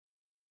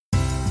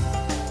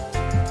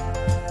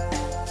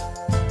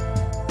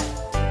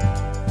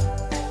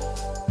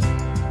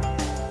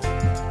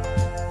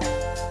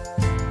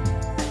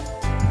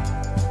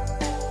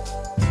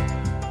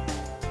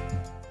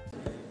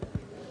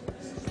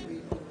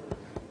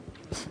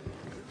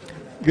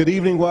Good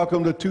evening.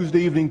 Welcome to Tuesday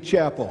Evening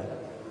Chapel.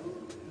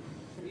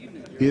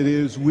 It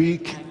is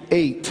week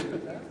 8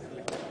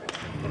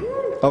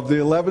 of the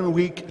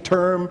 11-week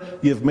term.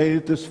 You've made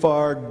it this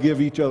far.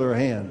 Give each other a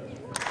hand.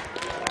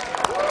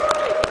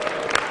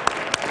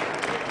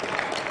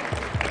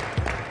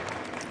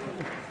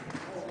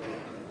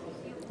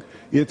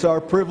 It's our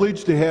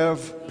privilege to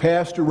have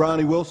Pastor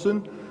Ronnie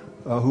Wilson,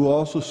 who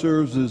also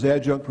serves as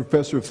adjunct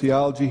professor of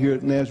theology here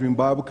at Nazarene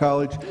Bible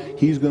College.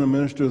 He's going to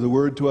minister the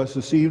word to us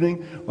this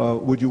evening.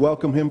 Would you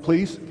welcome him,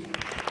 please?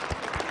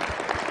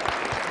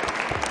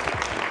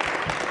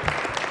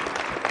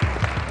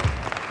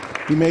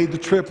 He made the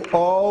trip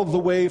all the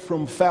way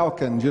from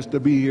Falcon just to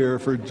be here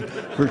for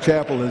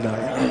chapel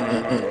tonight.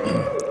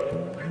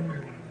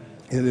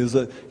 It is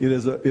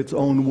its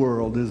own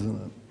world,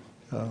 isn't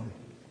it?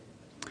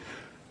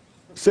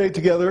 Say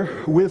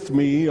together with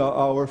me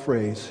our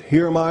phrase,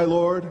 "Hear my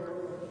Lord,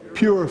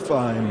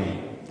 purify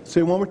me."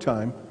 Say it one more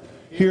time.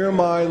 "Hear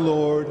my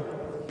Lord,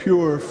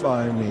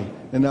 purify me."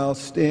 And now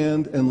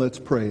stand and let's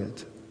pray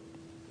it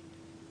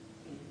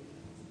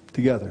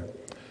together.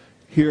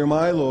 "Hear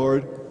my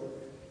Lord,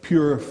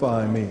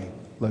 purify me."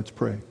 Let's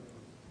pray.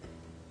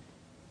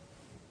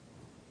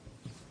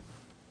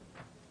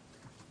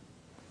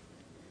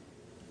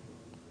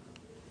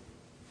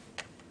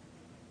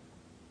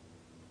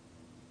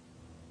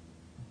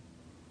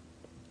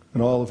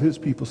 And all of his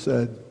people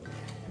said,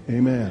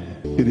 amen.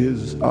 It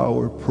is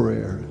our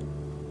prayer.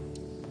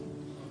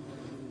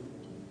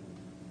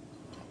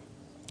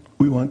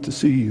 We want to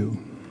see you.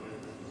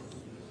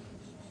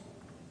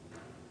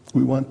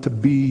 We want to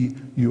be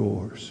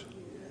yours.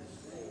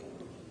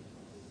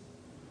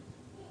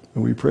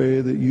 And we pray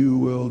that you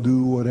will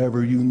do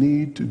whatever you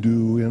need to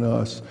do in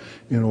us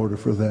in order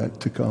for that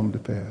to come to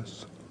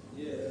pass.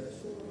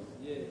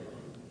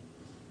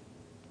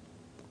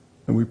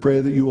 And we pray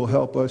that you will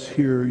help us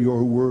hear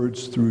your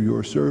words through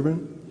your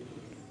servant,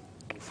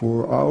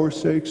 for our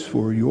sakes,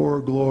 for your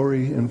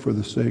glory, and for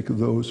the sake of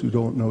those who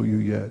don't know you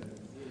yet.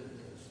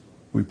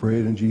 We pray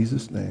it in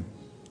Jesus' name.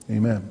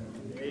 Amen.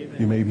 Amen.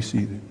 You may be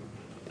seated.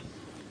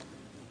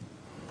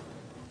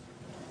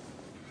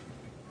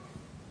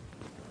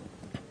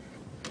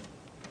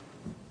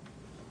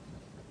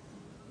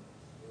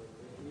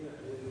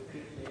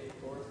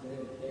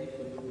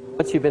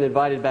 Once you've been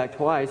invited back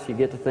twice, you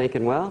get to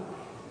thinking, well,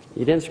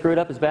 you didn't screw it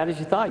up as bad as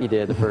you thought you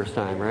did the first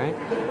time, right?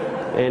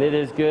 And it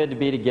is good to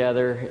be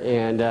together,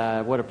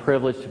 and what a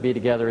privilege to be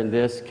together in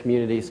this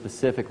community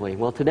specifically.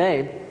 Well,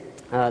 today,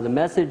 the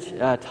message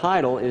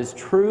title is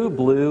True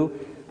Blue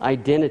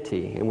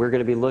Identity, and we're going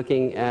to be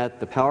looking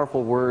at the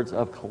powerful words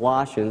of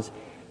Colossians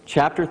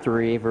chapter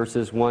 3,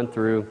 verses 1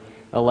 through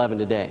 11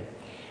 today.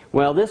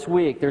 Well, this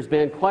week, there's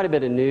been quite a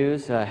bit of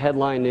news,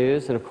 headline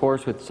news, and of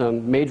course, with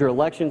some major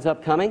elections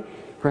upcoming,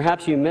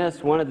 perhaps you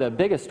missed one of the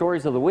biggest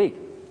stories of the week.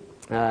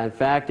 In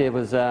fact, it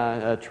was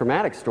a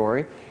traumatic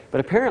story, but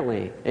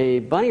apparently a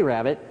bunny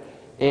rabbit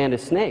and a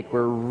snake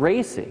were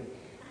racing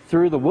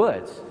through the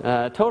woods,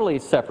 totally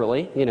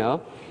separately, you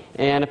know,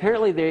 and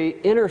apparently they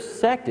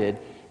intersected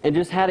and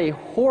just had a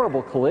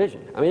horrible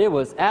collision. I mean, it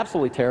was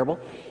absolutely terrible,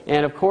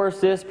 and of course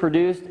this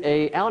produced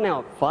a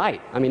out-and-out fight.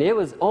 I mean, it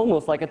was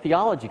almost like a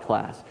theology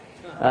class.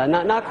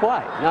 Not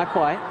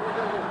quite,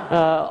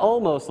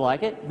 almost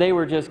like it. They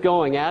were just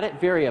going at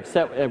it, very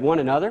upset at one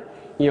another,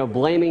 you know,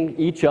 blaming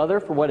each other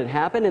for what had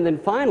happened. And then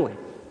finally,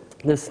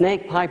 the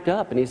snake piped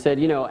up and he said,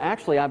 you know,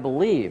 actually I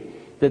believe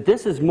that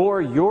this is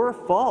more your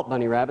fault,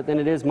 bunny rabbit, than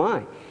it is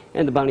mine.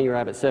 And the bunny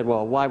rabbit said,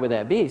 well, why would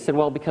that be? He said,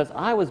 well, because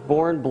I was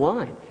born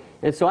blind,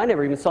 and so I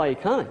never even saw you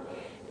coming.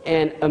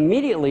 And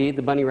immediately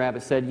the bunny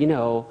rabbit said, you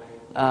know,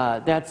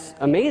 that's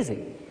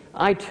amazing.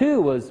 I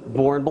too was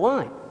born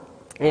blind.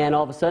 And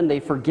all of a sudden they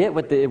forget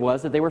what it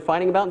was that they were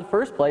fighting about in the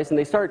first place, and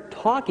they start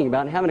talking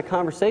about and having a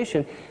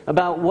conversation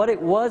about what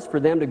it was for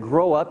them to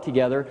grow up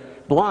together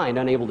blind,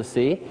 unable to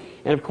see.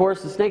 And of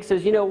course the snake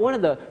says, you know, one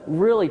of the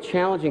really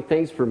challenging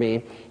things for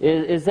me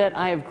is that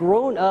I have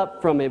grown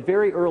up from a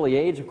very early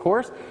age, of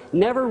course,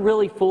 never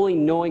really fully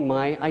knowing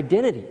my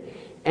identity.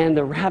 And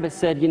the rabbit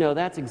said, you know,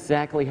 that's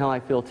exactly how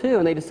I feel too.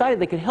 And they decided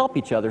they could help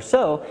each other.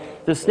 So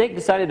the snake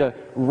decided to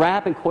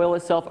wrap and coil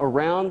itself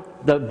around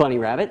the bunny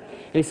rabbit.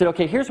 And he said,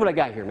 okay, here's what I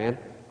got here, man.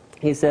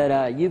 He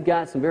said, you've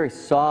got some very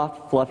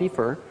soft, fluffy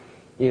fur,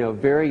 you know,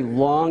 very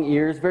long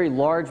ears, very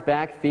large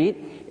back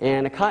feet,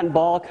 and a cotton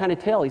ball kind of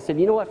tail. He said,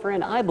 you know what,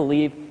 friend, I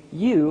believe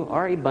you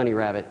are a bunny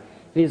rabbit.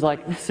 And he's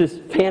like, this is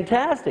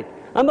fantastic.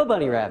 I'm a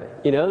bunny rabbit,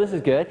 you know, this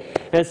is good.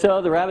 And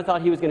so the rabbit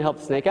thought he was going to help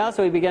the snake out,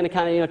 so he began to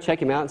kind of, you know,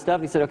 check him out and stuff.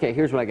 He said, okay,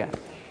 here's what I got.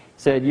 He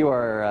said, you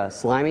are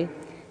slimy,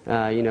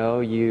 you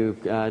know, you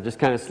just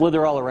kind of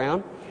slither all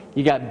around.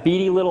 You got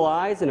beady little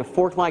eyes and a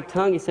fork-like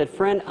tongue. He said,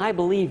 friend, I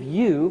believe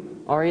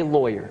you are a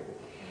lawyer.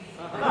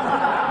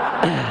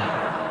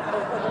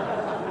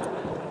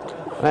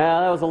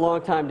 Well, that was a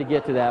long time to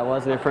get to that,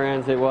 wasn't it,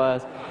 friends? It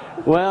was.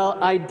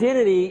 Well,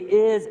 identity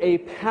is a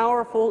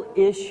powerful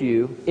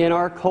issue in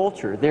our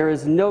culture. There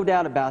is no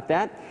doubt about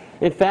that.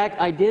 In fact,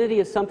 identity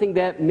is something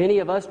that many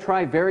of us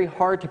try very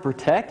hard to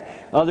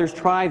protect. Others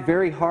try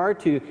very hard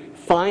to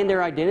find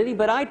their identity,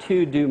 but I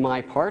too do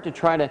my part to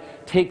try to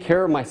take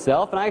care of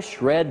myself, and I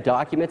shred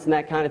documents and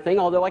that kind of thing,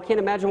 although I can't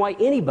imagine why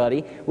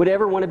anybody would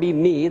ever want to be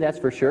me, that's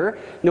for sure.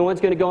 No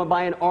one's going to go and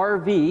buy an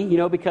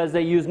RV, because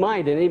they use my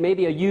identity,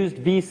 maybe a used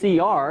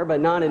VCR, but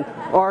not an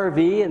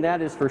RV, and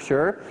that is for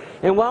sure.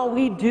 And while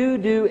we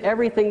do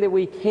everything that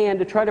we can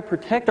to try to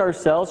protect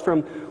ourselves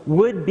from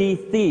would-be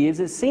thieves,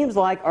 it seems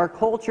like our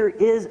culture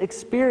is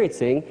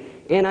experiencing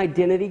an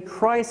identity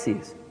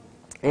crisis.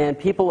 And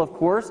people, of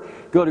course,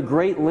 go to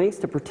great lengths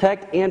to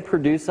protect and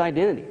produce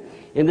identity.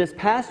 In this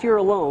past year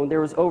alone, there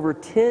was over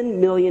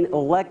 10 million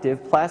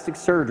elective plastic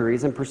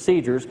surgeries and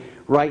procedures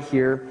right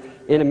here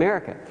in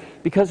America.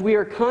 Because we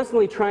are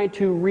constantly trying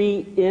to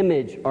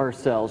re-image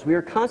ourselves. We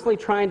are constantly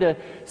trying to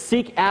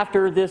seek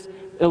after this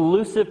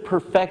elusive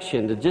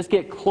perfection, to just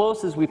get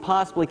close as we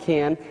possibly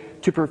can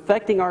to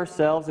perfecting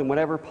ourselves in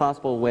whatever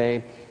possible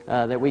way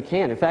that we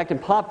can. In fact, in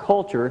pop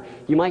culture,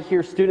 you might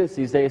hear students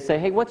these days say,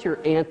 hey, what's your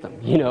anthem?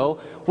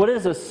 What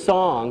is a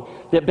song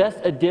that best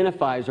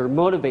identifies or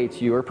motivates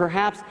you? Or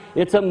perhaps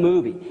it's a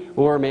movie,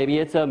 or maybe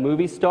it's a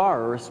movie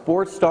star or a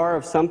sports star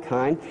of some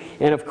kind.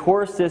 And of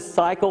course, this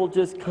cycle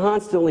just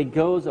constantly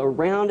goes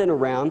around and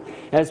around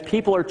as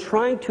people are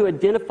trying to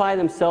identify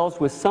themselves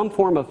with some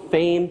form of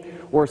fame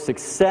or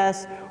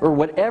success or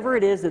whatever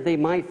it is that they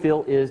might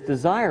feel is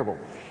desirable.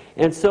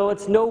 And so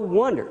it's no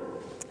wonder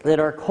that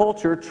our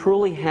culture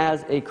truly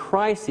has a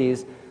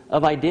crisis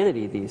of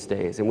identity these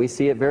days, and we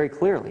see it very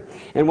clearly.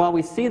 And while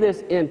we see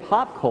this in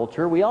pop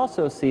culture, we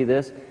also see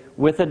this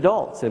with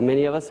adults, and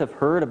many of us have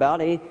heard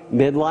about a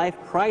midlife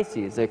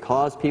crisis that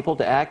cause people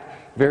to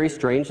act very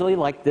strangely,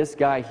 like this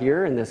guy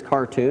here in this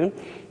cartoon.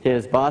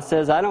 His boss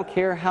says, I don't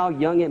care how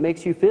young it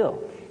makes you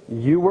feel.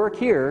 You work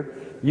here,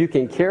 you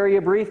can carry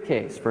a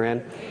briefcase,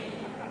 friend.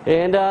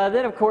 And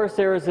then, of course,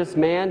 there was this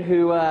man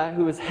who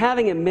was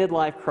having a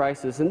midlife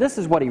crisis, and this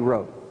is what he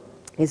wrote.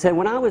 He said,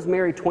 when I was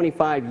married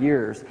 25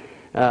 years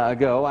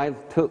ago, I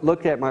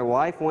looked at my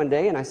wife one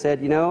day and I said,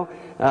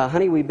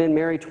 honey, we've been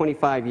married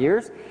 25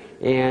 years.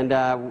 And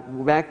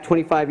back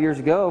 25 years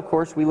ago, of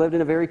course, we lived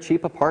in a very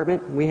cheap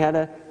apartment. We had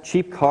a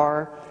cheap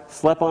car,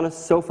 slept on a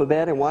sofa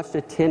bed, and watched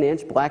a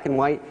 10-inch black and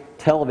white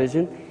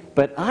television.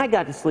 But I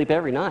got to sleep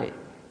every night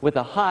with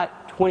a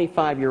hot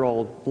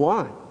 25-year-old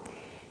blonde.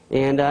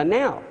 And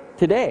now,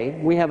 today,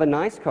 we have a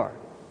nice car,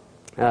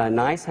 a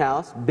nice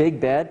house, big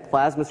bed,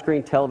 plasma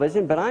screen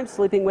television, but I'm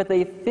sleeping with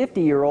a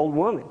 50-year-old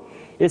woman.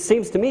 It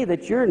seems to me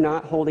that you're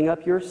not holding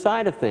up your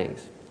side of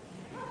things.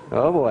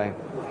 Oh boy.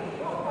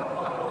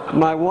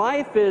 My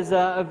wife is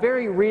a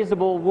very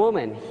reasonable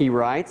woman, he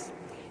writes,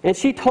 and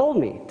she told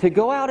me to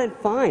go out and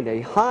find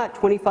a hot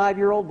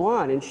 25-year-old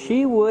blonde, and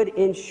she would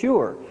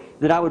ensure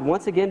that I would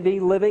once again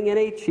be living in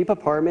a cheap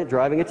apartment,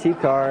 driving a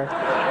cheap car,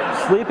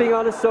 sleeping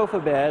on a sofa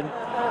bed,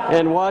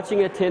 and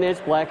watching a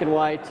 10-inch black and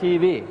white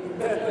TV.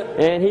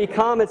 And he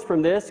comments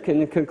from this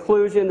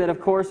conclusion that,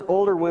 of course,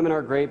 older women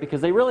are great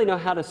because they really know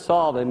how to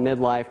solve a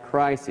midlife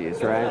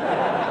crisis,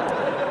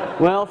 right?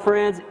 Well,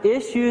 friends,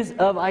 issues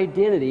of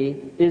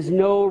identity is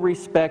no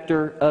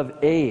respecter of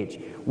age.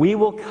 We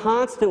will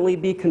constantly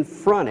be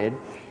confronted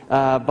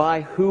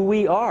by who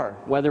we are,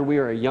 whether we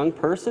are a young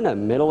person, a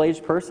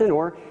middle-aged person,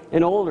 or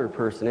an older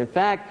person. In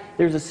fact,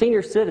 there's a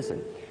senior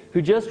citizen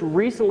who just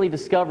recently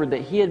discovered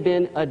that he had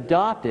been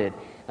adopted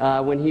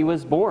when he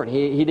was born.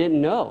 He didn't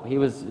know. He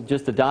was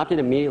just adopted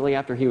immediately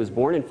after he was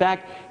born. In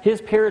fact,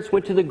 his parents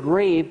went to the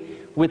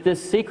grave with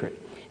this secret.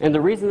 And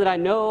the reason that I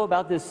know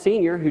about this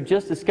senior who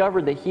just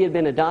discovered that he had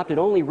been adopted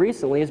only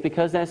recently is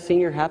because that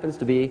senior happens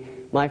to be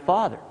my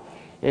father.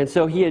 And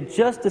so he had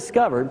just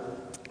discovered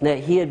that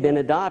he had been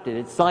adopted.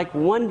 It's like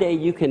one day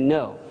you can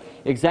know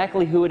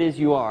exactly who it is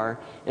you are,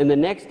 and the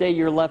next day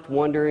you're left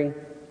wondering,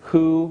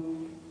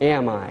 who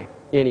am I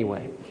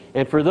anyway?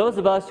 And for those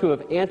of us who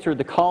have answered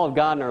the call of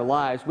God in our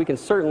lives, we can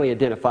certainly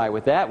identify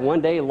with that. One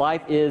day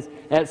life is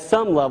at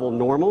some level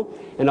normal,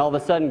 and all of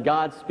a sudden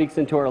God speaks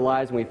into our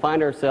lives and we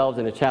find ourselves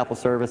in a chapel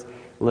service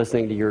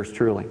listening to yours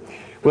truly.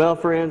 Well,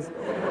 friends,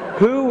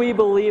 who we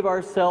believe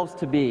ourselves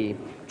to be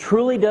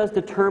truly does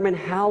determine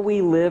how we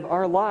live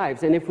our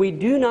lives. And if we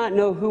do not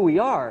know who we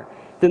are,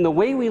 then the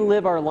way we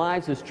live our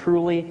lives is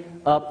truly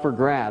up for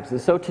grabs. And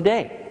so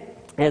today,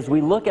 as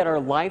we look at our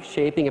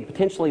life-shaping and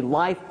potentially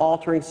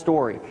life-altering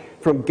story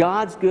from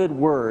God's good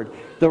word,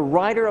 the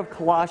writer of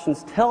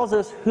Colossians tells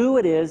us who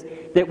it is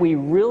that we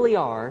really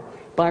are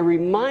by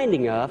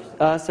reminding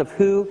us of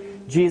who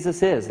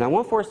Jesus is. And I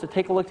want for us to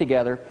take a look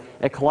together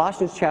at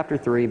Colossians chapter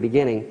 3,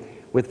 beginning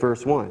with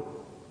verse 1.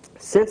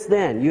 Since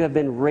then you have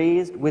been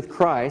raised with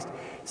Christ.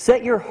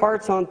 Set your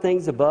hearts on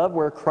things above,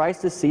 where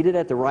Christ is seated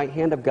at the right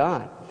hand of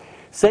God.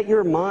 Set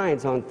your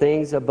minds on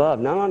things above,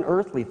 not on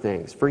earthly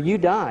things. For you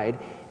died,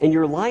 and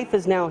your life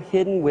is now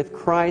hidden with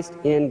Christ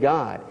in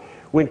God.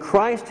 When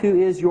Christ,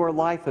 who is your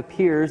life,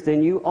 appears,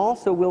 then you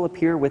also will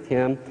appear with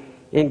him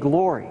in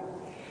glory.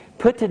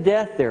 Put to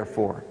death,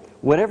 therefore,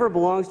 whatever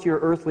belongs to your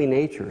earthly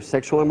nature: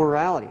 sexual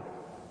immorality,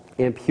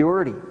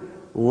 impurity,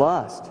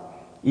 lust,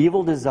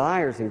 evil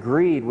desires, and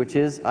greed, which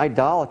is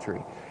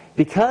idolatry.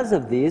 Because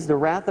of these, the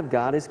wrath of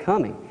God is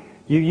coming.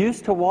 You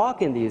used to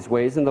walk in these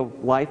ways in the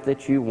life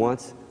that you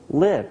once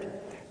lived.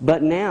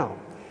 But now,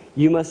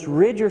 you must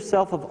rid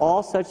yourself of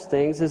all such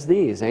things as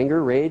these: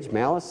 anger, rage,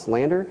 malice,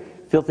 slander,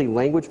 filthy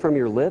language from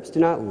your lips. Do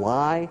not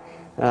lie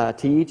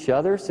to each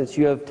other, since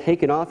you have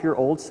taken off your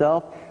old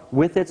self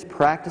with its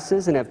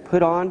practices and have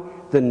put on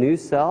the new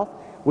self,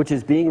 which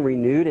is being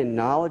renewed in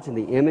knowledge in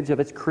the image of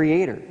its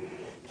Creator.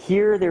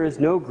 Here there is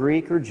no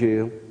Greek or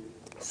Jew,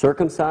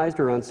 circumcised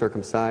or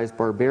uncircumcised,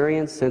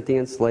 barbarian,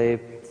 Scythian,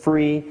 slave,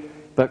 free,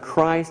 but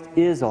Christ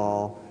is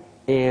all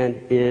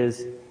and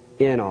is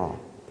in all.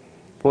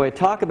 Boy,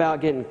 talk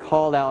about getting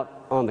called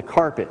out on the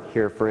carpet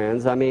here,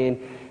 friends. I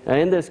mean,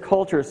 in this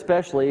culture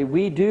especially,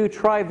 we do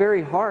try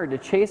very hard to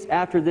chase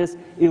after this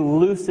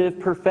elusive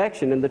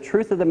perfection. And the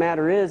truth of the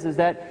matter is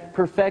that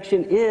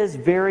perfection is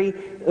very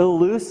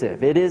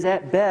elusive. It is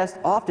at best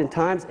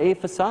oftentimes a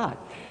facade.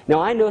 Now,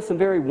 I know some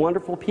very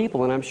wonderful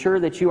people, and I'm sure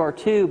that you are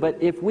too, but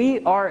if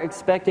we are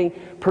expecting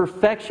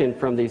perfection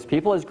from these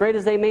people, as great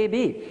as they may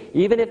be,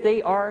 even if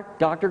they are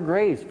Dr.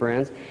 Graves,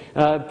 friends,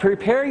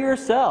 prepare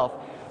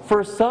yourself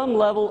for some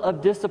level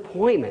of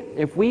disappointment.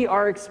 If we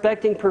are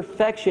expecting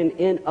perfection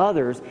in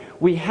others,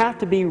 we have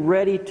to be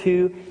ready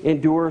to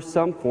endure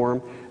some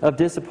form of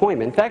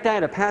disappointment. In fact, I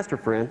had a pastor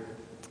friend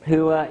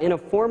who, in a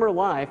former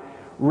life,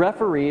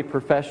 refereed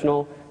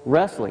professional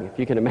wrestling, if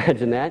you can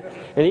imagine that.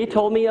 And he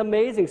told me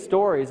amazing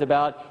stories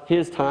about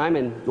his time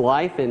and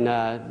life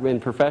in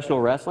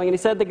professional wrestling. And he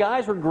said the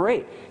guys were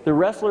great. The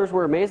wrestlers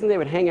were amazing. They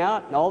would hang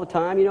out all the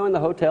time, you know, in the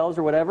hotels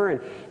or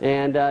whatever,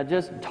 and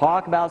just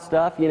talk about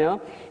stuff, you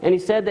know. And he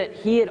said that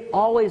he had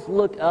always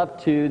looked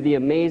up to the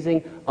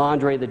amazing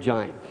Andre the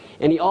Giant.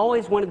 And he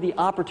always wanted the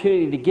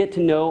opportunity to get to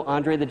know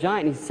Andre the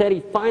Giant. And he said he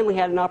finally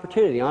had an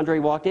opportunity. Andre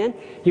walked in,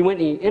 he went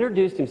and he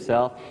introduced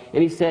himself,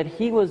 and he said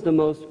he was the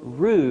most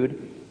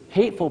rude,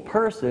 hateful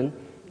person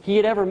he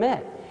had ever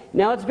met.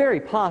 Now, it's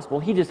very possible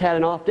he just had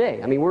an off day.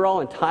 I mean, we're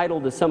all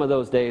entitled to some of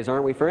those days,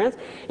 aren't we, friends?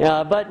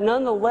 But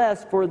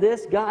nonetheless, for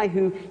this guy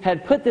who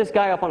had put this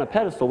guy up on a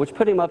pedestal, which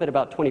put him up at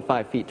about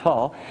 25 feet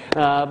tall,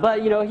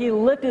 but, you know, he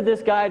lifted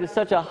this guy to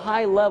such a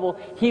high level,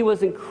 he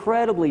was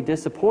incredibly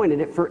disappointed.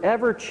 It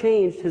forever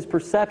changed his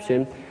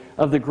perception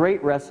of the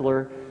great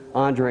wrestler,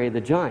 Andre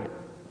the Giant.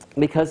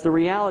 Because the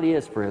reality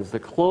is, friends, the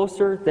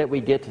closer that we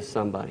get to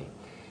somebody,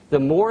 the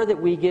more that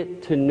we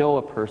get to know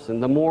a person,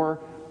 the more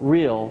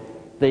real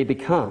they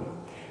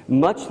become.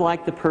 Much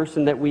like the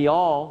person that we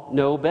all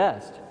know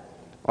best,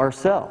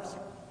 ourselves.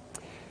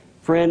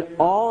 Friend,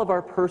 all of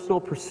our personal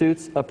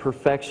pursuits of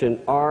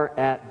perfection are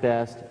at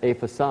best a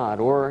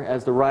facade, or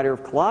as the writer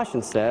of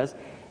Colossians says,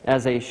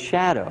 as a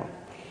shadow.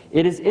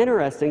 It is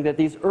interesting that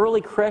these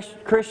early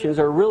Christians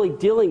are really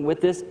dealing with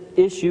this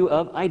issue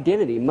of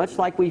identity, much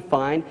like we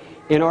find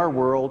in our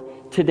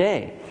world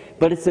today.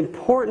 But it's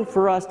important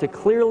for us to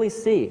clearly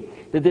see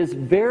that this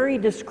very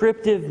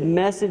descriptive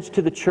message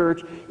to the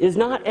church is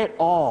not at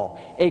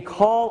all a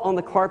call on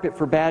the carpet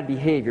for bad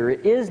behavior.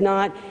 It is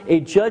not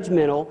a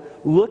judgmental,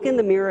 look in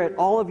the mirror at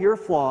all of your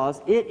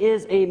flaws. It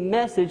is a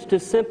message to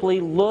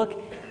simply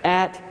look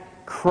at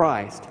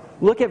Christ.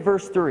 Look at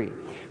verse 3.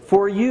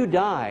 For you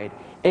died,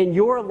 and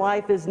your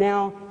life is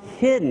now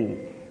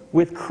hidden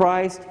with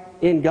Christ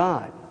in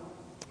God.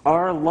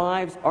 Our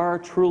lives are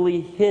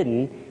truly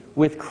hidden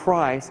with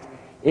Christ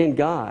in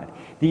God.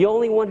 The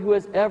only one who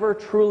has ever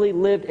truly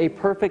lived a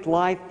perfect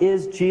life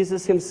is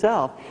Jesus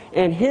himself.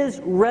 And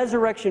his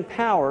resurrection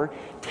power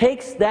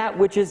takes that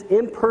which is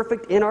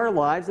imperfect in our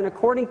lives, and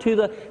according to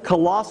the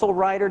colossal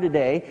writer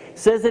today,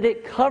 says that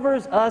it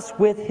covers us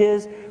with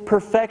his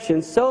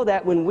perfection, so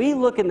that when we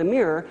look in the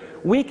mirror,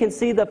 we can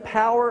see the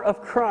power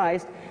of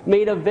Christ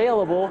made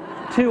available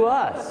to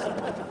us.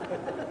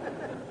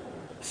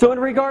 So in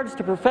regards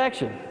to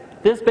perfection,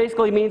 this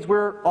basically means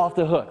we're off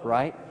the hook,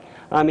 right?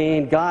 I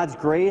mean, God's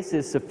grace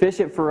is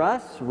sufficient for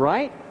us,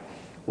 right?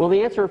 Well,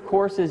 the answer, of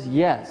course, is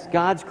yes.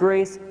 God's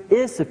grace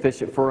is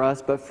sufficient for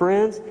us, but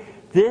friends,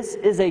 this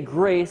is a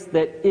grace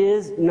that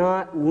is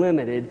not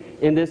limited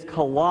in this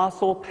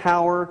colossal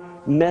power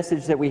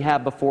message that we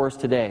have before us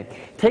today.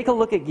 Take a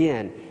look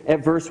again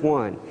at verse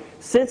 1.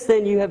 Since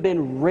then you have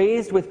been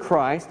raised with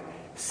Christ,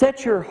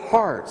 set your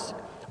hearts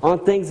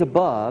on things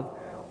above,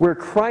 where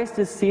Christ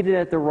is seated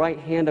at the right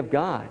hand of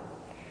God.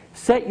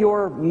 Set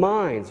your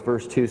minds,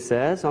 verse 2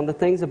 says, on the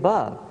things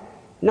above,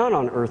 not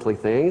on earthly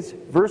things.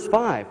 Verse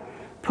 5,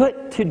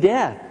 put to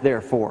death,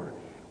 therefore,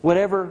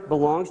 whatever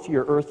belongs to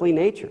your earthly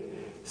nature: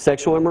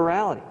 sexual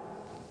immorality,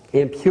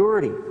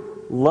 impurity,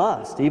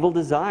 lust, evil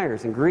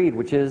desires, and greed,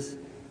 which is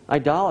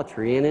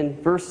idolatry. And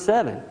in verse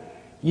 7,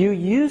 you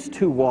used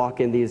to walk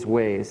in these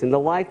ways in the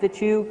life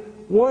that you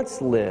once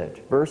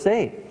lived. Verse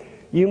 8,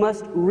 you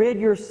must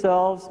rid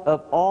yourselves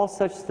of all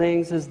such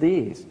things as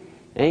these: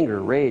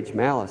 anger, rage,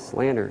 malice,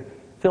 slander,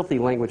 filthy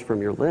language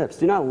from your lips.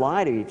 Do not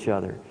lie to each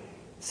other,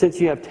 since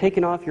you have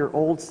taken off your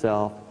old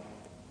self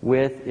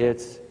with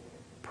its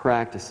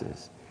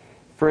practices.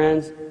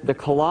 Friends, the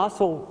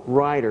colossal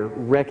writer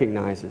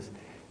recognizes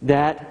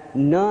that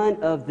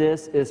none of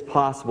this is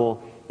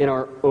possible in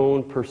our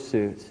own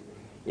pursuits.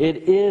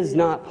 It is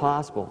not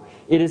possible.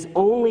 It is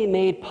only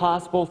made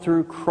possible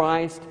through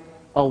Christ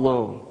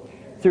alone,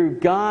 through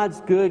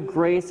God's good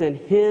grace and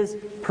His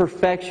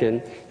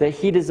perfection that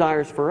He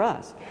desires for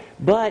us.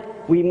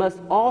 But we must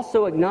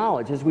also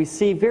acknowledge, as we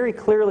see very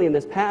clearly in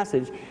this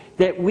passage,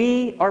 that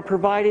we are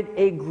provided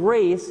a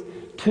grace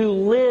to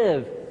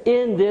live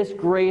in this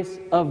grace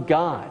of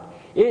God.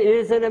 It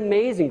is an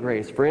amazing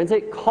grace, friends.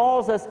 It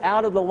calls us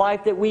out of the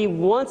life that we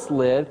once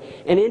lived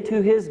and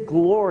into His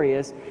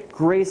glorious,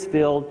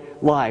 grace-filled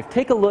life.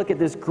 Take a look at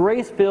this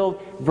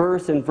grace-filled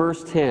verse in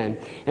verse 10,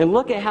 and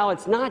look at how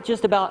it's not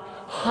just about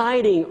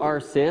hiding our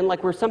sin,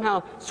 like we're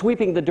somehow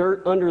sweeping the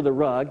dirt under the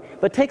rug,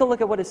 but take a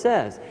look at what it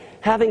says.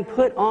 Having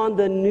put on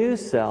the new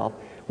self,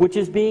 which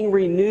is being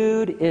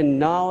renewed in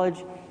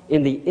knowledge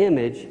in the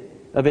image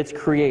of its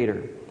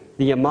Creator.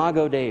 The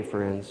Imago Dei,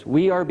 friends.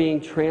 We are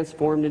being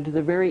transformed into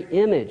the very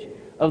image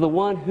of the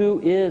one who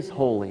is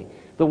holy,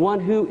 the one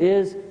who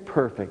is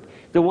perfect,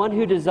 the one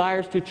who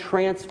desires to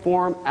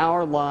transform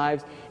our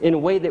lives in a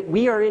way that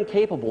we are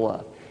incapable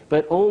of,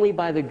 but only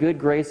by the good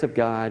grace of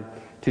God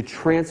to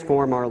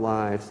transform our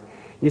lives.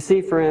 You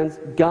see, friends,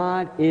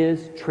 God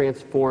is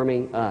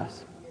transforming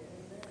us.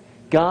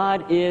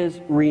 God is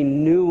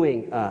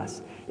renewing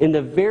us in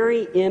the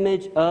very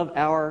image of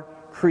our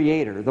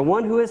Creator, the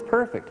one who is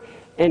perfect.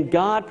 And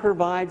God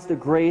provides the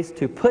grace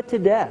to put to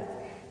death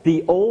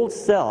the old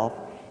self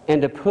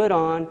and to put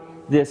on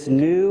this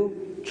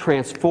new,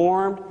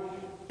 transformed,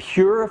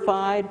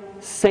 purified,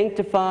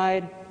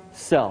 sanctified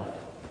self.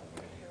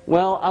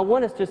 Well, I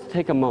want us just to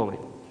take a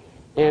moment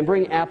and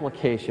bring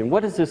application.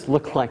 What does this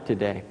look like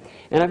today?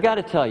 And I've got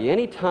to tell you,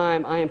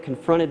 anytime I am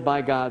confronted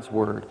by God's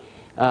Word,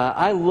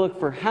 I look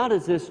for how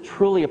does this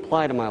truly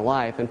apply to my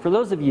life. And for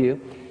those of you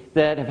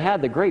that have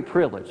had the great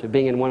privilege of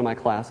being in one of my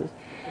classes,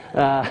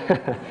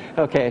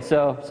 okay,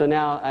 so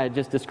now I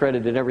just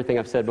discredited everything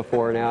I've said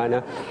before now, I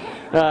know.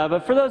 But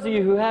for those of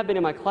you who have been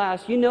in my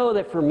class, you know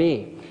that for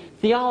me,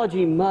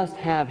 theology must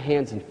have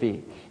hands and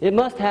feet. It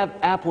must have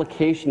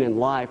application in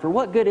life. Or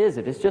what good is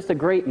it? It's just a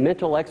great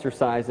mental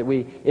exercise that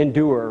we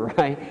endure,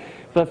 right?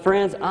 But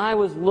friends, I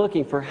was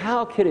looking for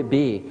how could it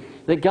be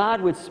that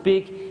God would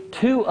speak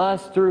to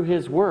us through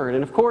His Word.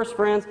 And of course,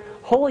 friends,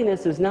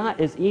 holiness is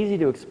not as easy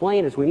to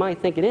explain as we might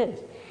think it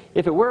is.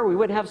 If it were, we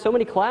wouldn't have so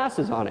many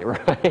classes on it,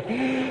 right?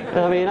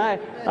 I mean,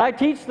 I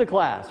teach the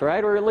class,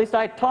 right? Or at least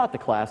I taught the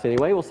class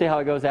anyway. We'll see how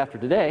it goes after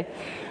today.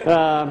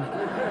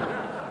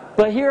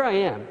 But here I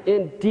am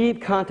in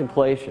deep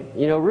contemplation,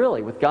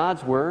 really with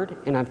God's Word.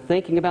 And I'm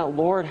thinking about,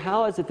 Lord,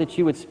 how is it that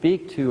you would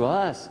speak to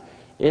us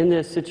in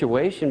this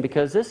situation?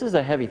 Because this is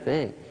a heavy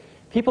thing.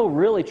 People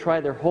really try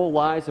their whole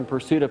lives in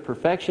pursuit of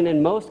perfection,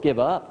 and most give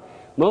up.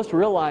 Most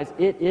realize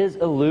it is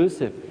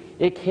elusive.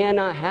 It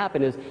cannot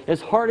happen.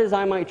 As hard as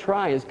I might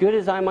try, as good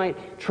as I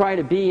might try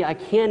to be, I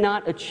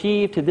cannot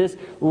achieve to this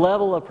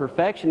level of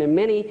perfection, and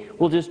many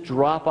will just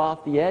drop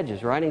off the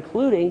edges, right?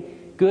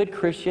 Including good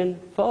Christian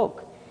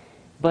folk.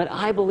 But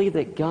I believe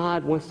that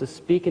God wants to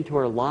speak into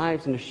our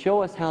lives and to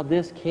show us how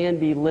this can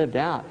be lived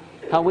out,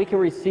 how we can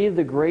receive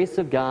the grace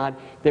of God,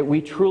 that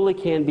we truly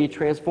can be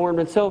transformed.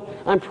 And so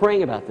I'm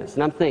praying about this,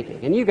 and I'm thinking,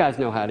 and you guys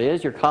know how it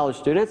is, you're college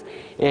students,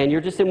 and you're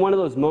just in one of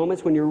those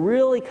moments when you're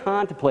really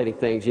contemplating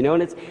things, and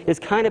it's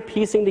kind of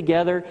piecing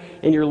together,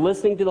 and you're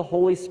listening to the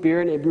Holy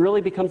Spirit, and it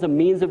really becomes a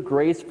means of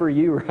grace for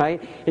you,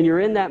 right? And you're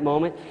in that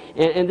moment,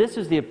 and this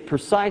is the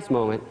precise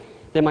moment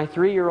that my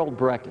 3-year-old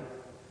Brecken,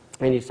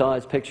 and you saw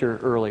his picture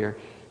earlier,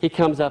 he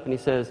comes up and he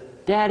says,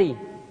 "Daddy,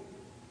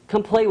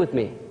 come play with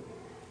me."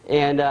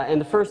 And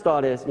the first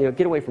thought is,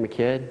 get away from a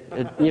kid.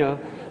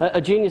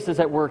 A genius is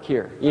at work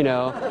here,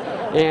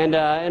 And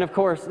of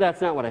course,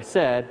 that's not what I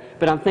said.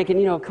 But I'm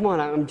thinking, come on,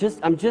 I'm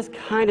just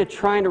kind of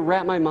trying to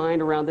wrap my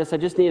mind around this. I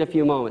just need a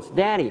few moments.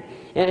 Daddy.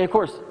 And of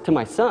course, to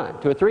my son,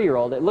 to a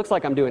 3-year-old, it looks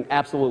like I'm doing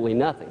absolutely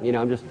nothing.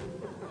 I'm just,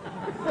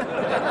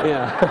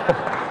 yeah.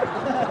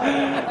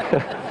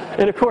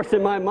 And of course,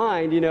 in my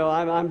mind,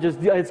 I'm just,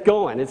 it's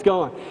going. And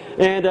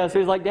so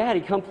he's like, "Daddy,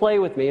 come play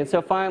with me." And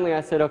so finally I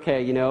said,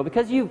 okay,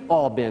 because you've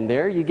all been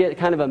there, you get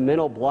kind of a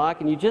mental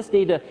block and you just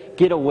need to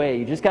get away.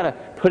 You just got to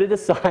put it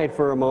aside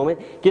for a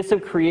moment, get some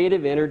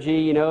creative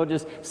energy,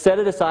 just set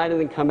it aside and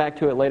then come back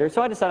to it later.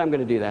 So I decided I'm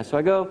going to do that. So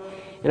I go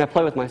and I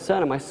play with my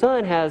son, and my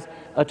son has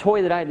a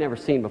toy that I had never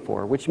seen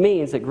before, which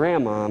means that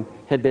Grandmom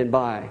had been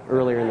by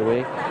earlier in the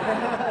week.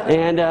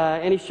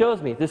 And he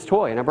shows me this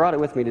toy, and I brought it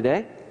with me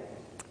today.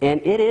 And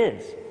it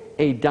is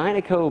a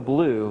Dynaco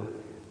Blue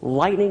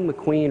Lightning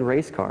McQueen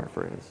race car,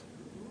 friends.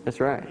 That's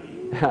right.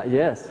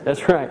 Yes,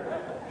 that's right.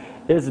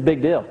 It's a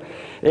big deal.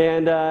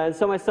 And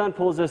so my son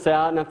pulls this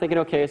out, and I'm thinking,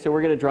 okay, so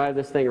we're going to drive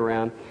this thing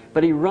around.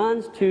 But he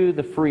runs to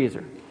the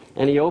freezer,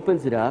 and he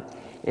opens it up,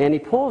 and he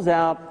pulls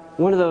out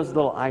one of those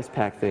little ice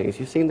pack things.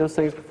 You've seen those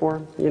things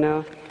before?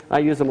 I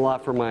use them a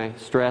lot for my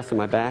stress and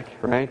my back,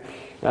 right?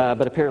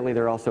 But apparently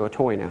they're also a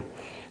toy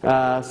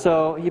now.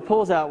 So he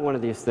pulls out one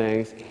of these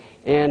things,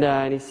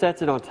 and he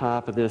sets it on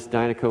top of this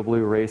Dynaco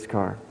Blue race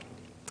car.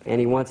 And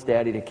he wants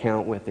Daddy to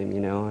count with him,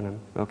 and I'm,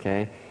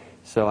 okay.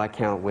 So I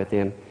count with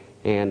him.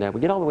 And we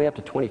get all the way up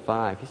to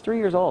 25. He's 3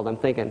 years old. I'm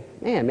thinking,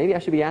 man, maybe I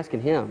should be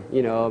asking him,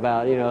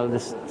 about,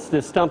 this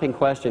stumping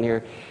question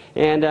here.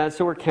 And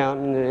so we're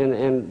counting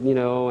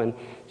and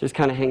just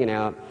kind of hanging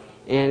out.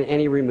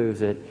 And he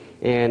removes it.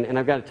 And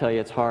I've got to tell you,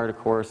 it's hard, of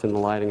course, in the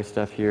lighting and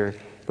stuff here.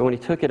 But when he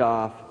took it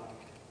off,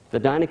 the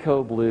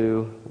Dynaco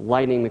blue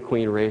Lightning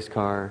McQueen race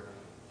car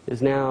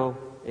is now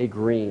a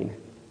green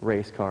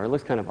race car. It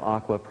looks kind of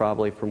aqua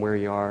probably from where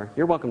you are.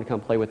 You're welcome to come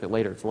play with it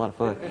later. It's a lot of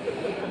fun.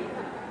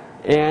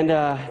 And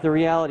the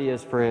reality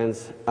is,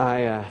 friends,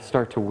 I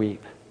start to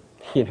weep,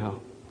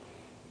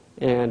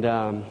 And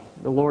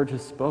the Lord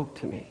just spoke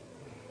to me.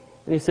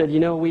 And he said,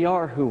 we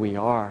are who we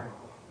are.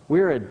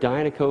 We're a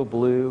Dynaco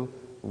blue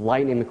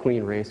Lightning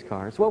McQueen race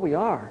car. It's what we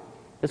are.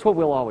 It's what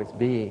we'll always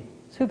be.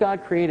 It's who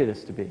God created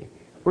us to be.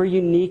 We're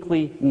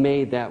uniquely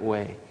made that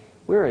way.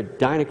 We're a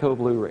Dynaco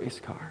blue race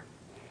car.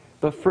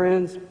 But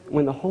friends,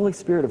 when the Holy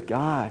Spirit of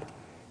God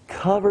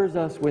covers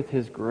us with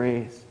His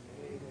grace,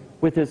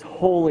 with His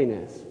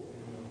holiness,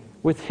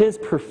 with His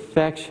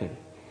perfection,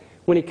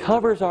 when He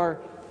covers our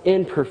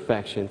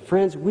imperfection,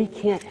 friends, we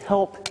can't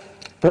help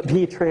but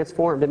be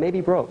transformed. It may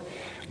be broke,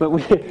 but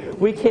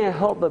we can't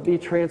help but be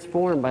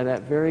transformed by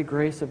that very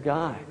grace of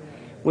God.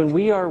 When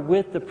we are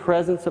with the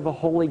presence of a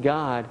holy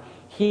God,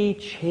 He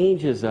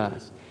changes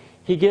us.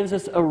 He gives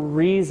us a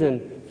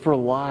reason for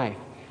life.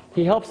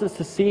 He helps us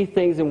to see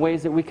things in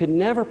ways that we could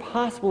never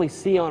possibly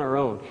see on our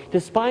own,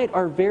 despite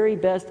our very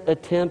best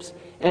attempts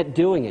at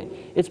doing it.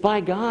 It's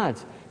by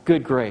God's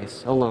good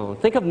grace alone.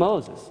 Think of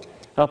Moses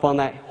up on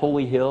that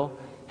holy hill,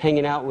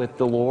 hanging out with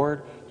the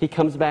Lord. He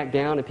comes back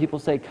down and people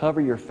say,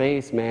 cover your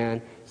face,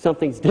 man.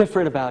 Something's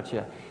different about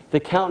you. The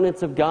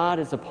countenance of God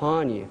is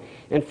upon you.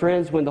 And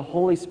friends, when the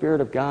Holy Spirit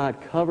of God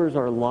covers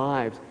our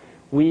lives,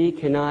 we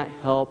cannot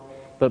help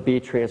but be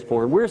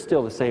transformed. We're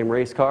still the same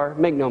race car,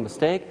 make no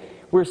mistake.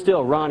 We're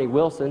still Ronnie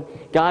Wilson.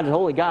 God has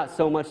only got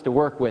so much to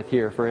work with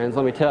here, friends,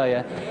 let me tell you.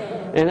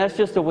 And that's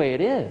just the way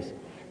it is.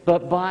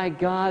 But by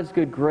God's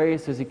good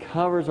grace, as He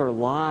covers our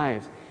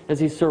lives, as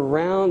He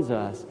surrounds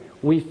us,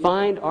 we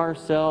find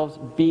ourselves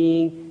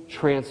being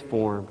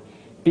transformed,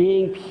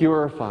 being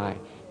purified,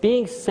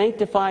 being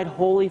sanctified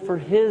holy for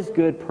His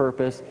good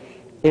purpose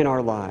in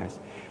our lives.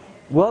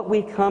 What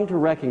we come to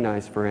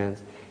recognize,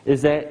 friends,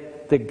 is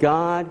that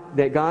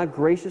God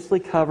graciously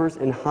covers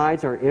and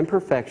hides our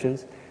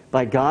imperfections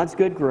by God's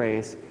good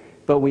grace,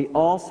 but we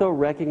also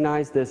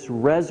recognize this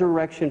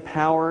resurrection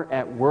power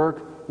at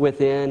work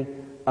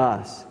within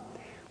us.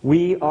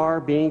 We are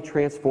being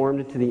transformed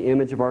into the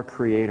image of our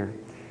Creator.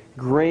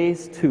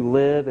 Grace to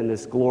live in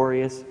this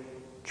glorious,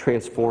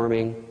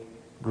 transforming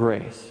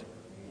grace.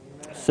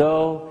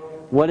 So,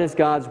 what is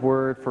God's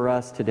word for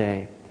us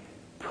today?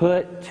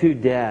 Put to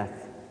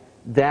death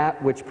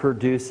that which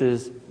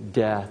produces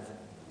death.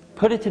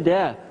 Put it to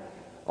death.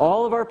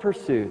 All of our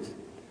pursuits,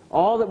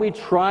 all that we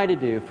try to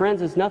do,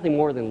 friends, is nothing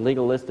more than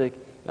legalistic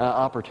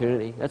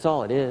opportunity. That's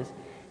all it is.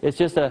 It's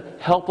just a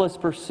helpless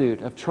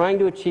pursuit of trying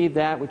to achieve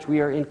that which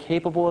we are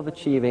incapable of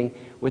achieving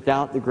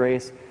without the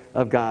grace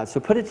of God. So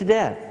put it to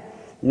death,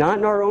 not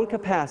in our own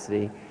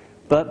capacity,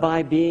 but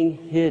by being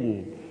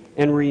hidden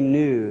and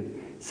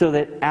renewed so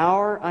that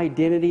our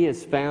identity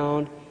is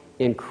found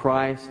in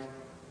Christ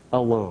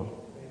alone.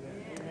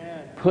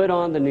 Amen. Put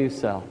on the new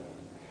self.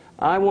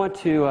 I want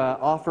to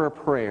offer a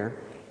prayer,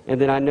 and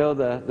then I know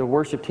the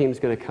worship team is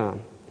going to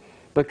come.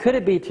 But could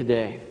it be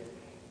today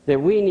that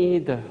we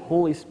need the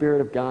Holy Spirit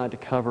of God to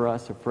cover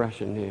us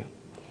afresh and new?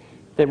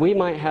 That we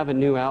might have a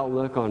new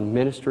outlook on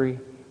ministry,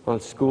 on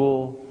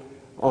school,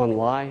 on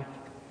life.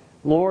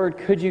 Lord,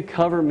 could you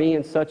cover me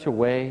in such a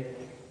way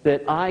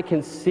that I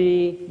can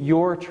see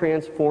your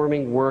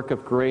transforming work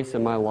of grace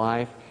in my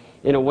life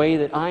in a way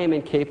that I am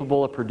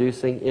incapable of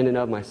producing in and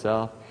of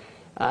myself?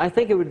 I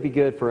think it would be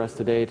good for us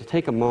today to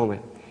take a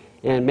moment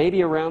and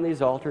maybe around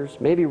these altars,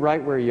 maybe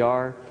right where you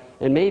are,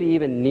 and maybe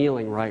even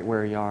kneeling right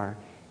where you are,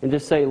 and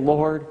just say,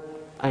 Lord,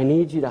 I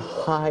need you to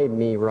hide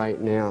me right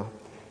now.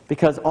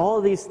 Because all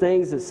of these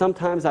things that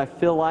sometimes I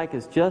feel like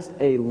is just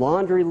a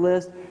laundry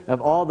list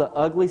of all the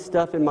ugly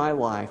stuff in my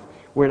life,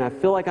 when I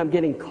feel like I'm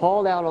getting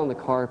called out on the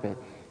carpet,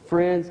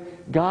 friends,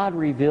 God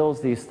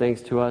reveals these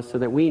things to us so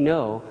that we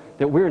know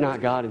that we're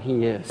not God and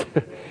He is.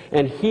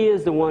 And He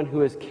is the one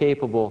who is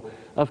capable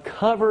of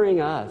covering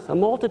us. A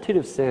multitude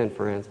of sin,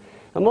 friends.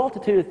 A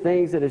multitude of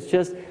things that is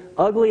just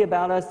ugly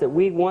about us that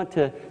we want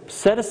to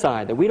set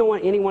aside, that we don't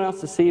want anyone else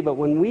to see, but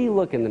when we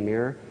look in the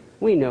mirror,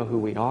 we know who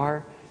we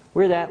are.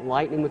 We're that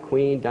Lightning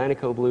McQueen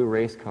Dynaco blue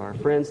race car.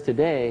 Friends,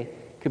 today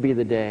could be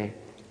the day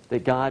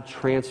that God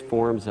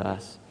transforms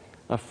us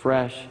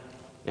afresh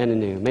and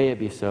anew. May it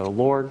be so.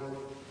 Lord,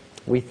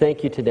 we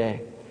thank you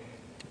today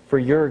for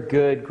your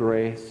good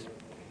grace.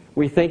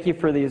 We thank you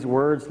for these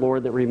words,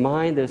 Lord, that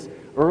remind this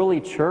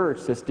early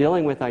church that's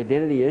dealing with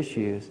identity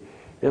issues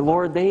that,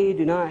 Lord, they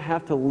do not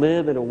have to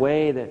live in a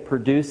way that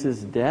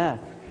produces death.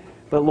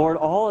 But, Lord,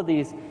 all of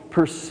these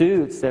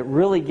pursuits that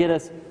really get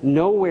us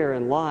nowhere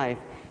in life,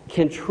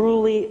 can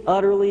truly,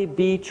 utterly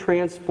be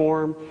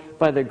transformed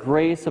by the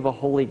grace of a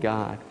holy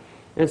God.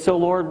 And so,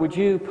 Lord, would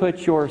you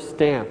put your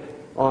stamp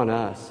on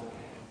us?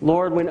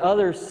 Lord, when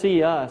others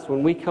see us,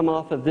 when we come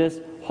off of this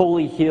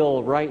holy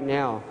hill right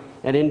now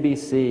at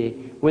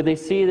NBC, would they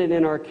see that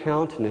in our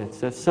countenance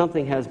that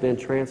something has been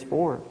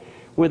transformed?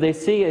 Would they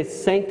see a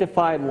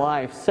sanctified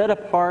life set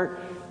apart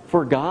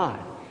for God?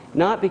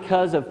 Not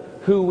because of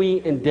who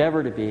we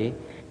endeavor to be,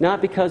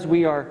 not because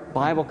we are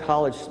Bible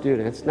college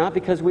students, not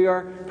because we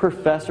are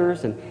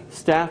professors and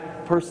staff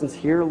persons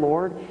here,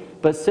 Lord,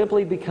 but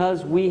simply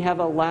because we have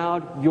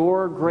allowed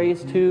your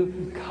grace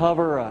to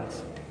cover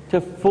us, to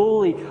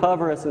fully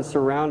cover us and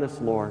surround us,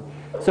 Lord.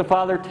 So,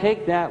 Father,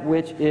 take that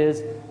which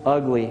is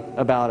ugly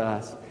about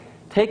us.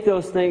 Take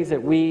those things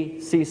that we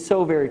see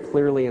so very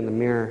clearly in the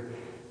mirror.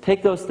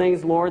 Take those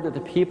things, Lord, that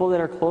the people that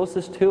are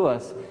closest to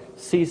us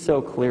see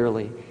so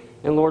clearly.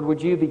 And Lord,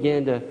 would you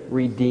begin to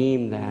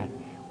redeem that?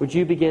 Would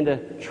you begin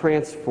to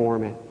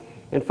transform it?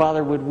 And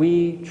Father, would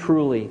we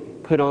truly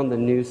put on the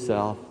new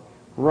self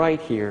right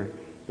here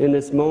in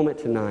this moment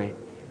tonight?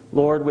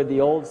 Lord, would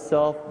the old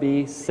self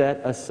be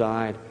set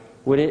aside?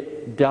 Would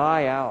it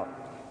die out?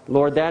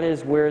 Lord, that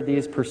is where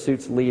these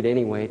pursuits lead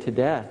anyway, to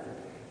death.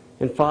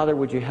 And Father,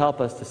 would you help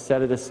us to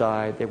set it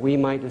aside that we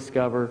might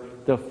discover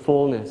the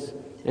fullness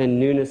and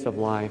newness of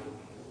life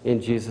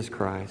in Jesus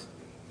Christ.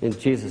 In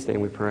Jesus'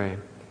 name we pray.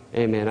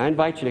 Amen. I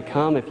invite you to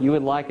come if you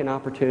would like an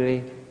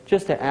opportunity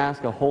just to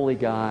ask a holy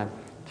God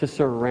to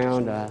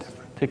surround us,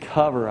 to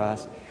cover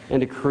us,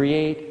 and to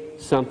create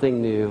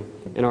something new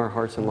in our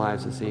hearts and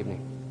lives this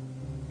evening.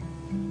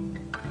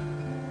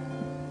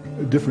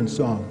 A different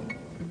song.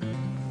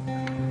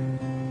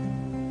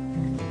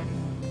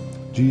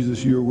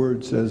 Jesus, your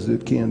word says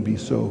it can be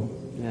so.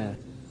 Yes.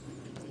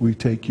 We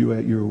take you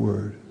at your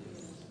word.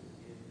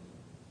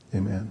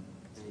 Amen.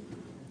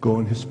 Go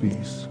in his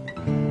peace.